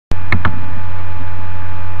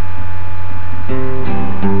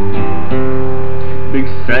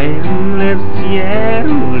tram left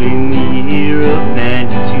Seattle in the year of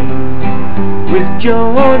 '92 with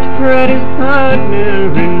George Pratt, his partner,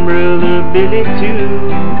 and brother Billy too.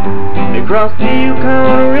 They crossed the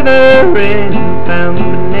Yukon River and found the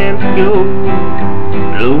Bonanza Gold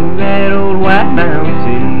below that old white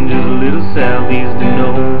mountain just a little southeast of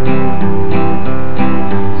Nome.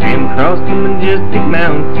 Sam crossed the majestic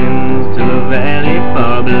mountains to the valley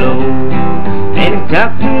far below, and he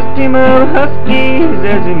talked to his team of huskies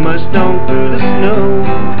as he mushed on through the snow,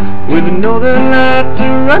 with the northern lights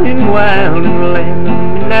running wild in the land of the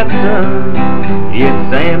midnight sun. Yes,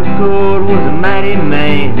 Sam Cord was a mighty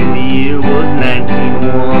man, and the year was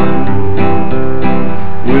 1901.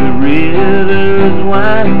 With rivers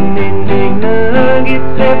winding, big nuggets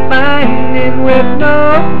they're finding, with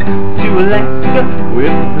north to Alaska,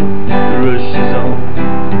 with the rushes on.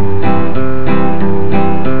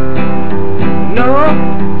 North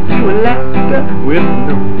to Alaska, with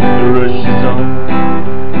the rushes on.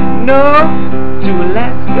 North to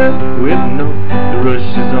Alaska, with the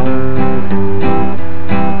rushes on.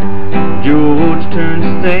 George turned to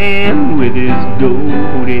Sam with his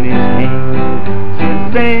gold in his hand. Said,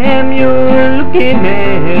 Sam, you're looking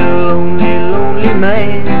at a lonely, lonely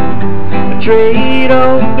man. A trade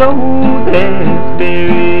of gold that's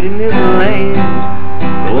buried in this land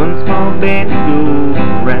for one small band of gold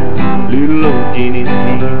around little old Jenny's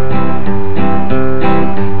hand.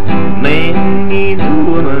 A man needs a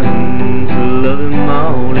woman to love him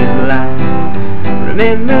all his life.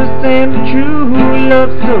 Remember, Sam, the true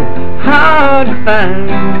love so hard to find.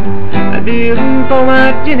 I did for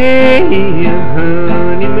my Jenny a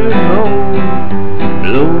honeymoon home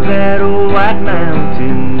below that old white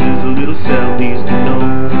mountain just a little southeast of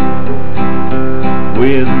Nome.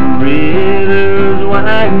 With the rivers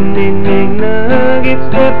winding, big nuggets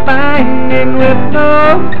they're finding, with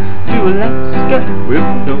north to Alaska, with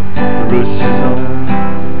no rushes on.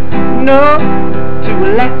 North to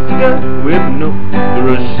Alaska, with no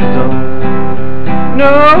rushes on.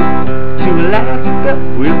 North to Alaska,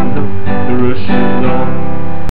 with no rushes on.